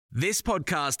This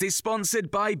podcast is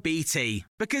sponsored by BT,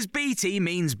 because BT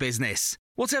means business.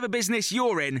 Whatever business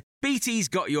you're in, BT's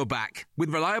got your back, with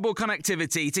reliable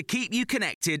connectivity to keep you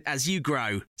connected as you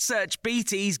grow. Search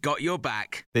BT's got your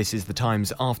back. This is the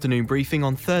Times afternoon briefing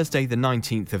on Thursday the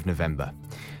 19th of November.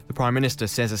 The Prime Minister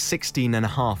says a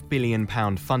 £16.5 billion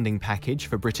funding package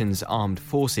for Britain's armed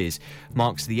forces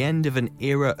marks the end of an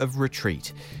era of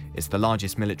retreat. It's the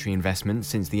largest military investment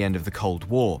since the end of the Cold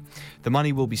War. The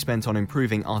money will be spent on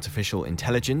improving artificial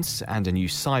intelligence and a new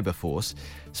cyber force.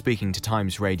 Speaking to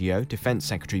Times Radio, Defence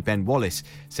Secretary Ben Wallace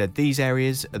said these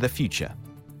areas are the future.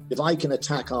 If I can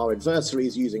attack our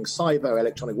adversaries using cyber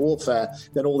electronic warfare,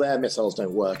 then all their missiles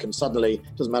don't work. And suddenly,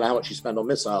 it doesn't matter how much you spend on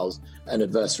missiles, an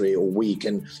adversary or we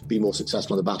can be more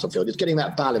successful on the battlefield. It's getting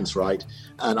that balance right.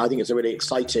 And I think it's a really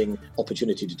exciting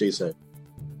opportunity to do so.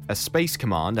 A Space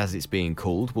Command, as it's being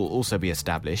called, will also be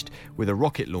established, with a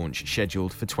rocket launch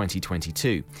scheduled for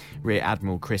 2022. Rear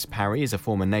Admiral Chris Parry is a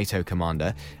former NATO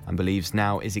commander and believes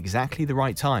now is exactly the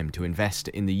right time to invest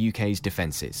in the UK's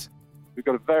defences. We've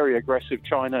got a very aggressive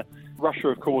China. Russia,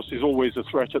 of course, is always a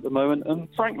threat at the moment, and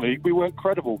frankly, we weren't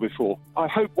credible before. I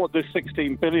hope what this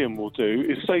 $16 billion will do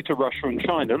is say to Russia and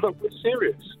China, look, we're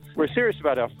serious. We're serious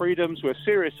about our freedoms, we're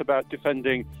serious about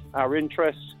defending our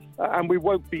interests, and we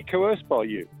won't be coerced by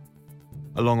you.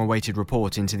 A long-awaited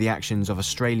report into the actions of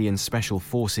Australian special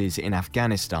forces in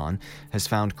Afghanistan has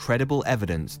found credible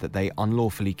evidence that they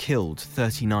unlawfully killed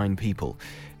 39 people.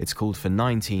 It's called for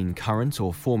 19 current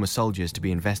or former soldiers to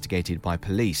be investigated by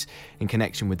police in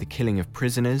connection with the killing of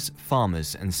prisoners,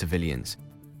 farmers and civilians.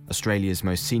 Australia's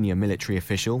most senior military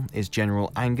official is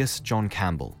General Angus John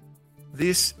Campbell.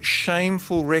 This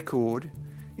shameful record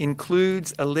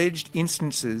includes alleged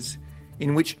instances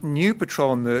in which new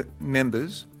patrol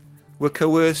members were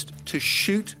coerced to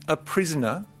shoot a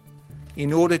prisoner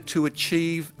in order to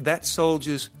achieve that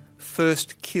soldier's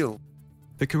first kill.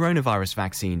 The coronavirus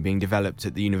vaccine being developed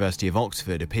at the University of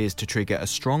Oxford appears to trigger a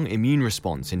strong immune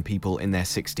response in people in their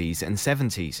 60s and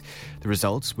 70s. The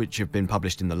results, which have been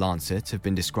published in The Lancet, have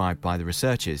been described by the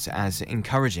researchers as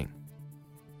encouraging.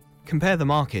 Compare the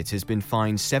Market has been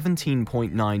fined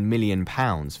 £17.9 million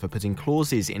for putting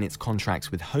clauses in its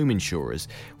contracts with home insurers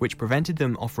which prevented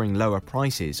them offering lower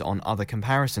prices on other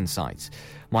comparison sites.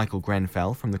 Michael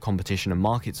Grenfell from the Competition and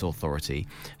Markets Authority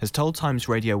has told Times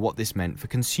Radio what this meant for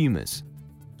consumers.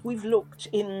 We've looked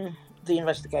in the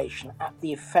investigation at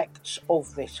the effects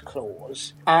of this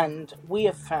clause, and we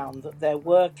have found that there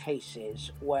were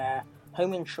cases where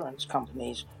home insurance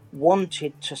companies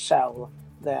wanted to sell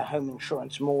their home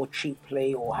insurance more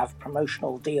cheaply or have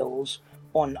promotional deals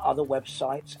on other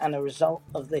websites, and as a result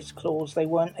of this clause they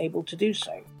weren't able to do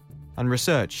so. And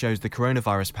research shows the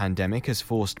coronavirus pandemic has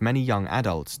forced many young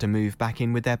adults to move back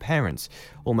in with their parents.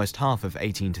 Almost half of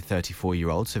 18 to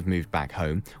 34-year-olds have moved back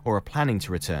home or are planning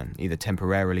to return, either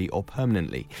temporarily or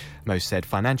permanently. Most said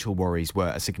financial worries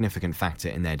were a significant factor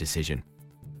in their decision.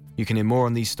 You can hear more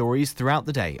on these stories throughout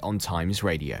the day on Times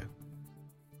Radio.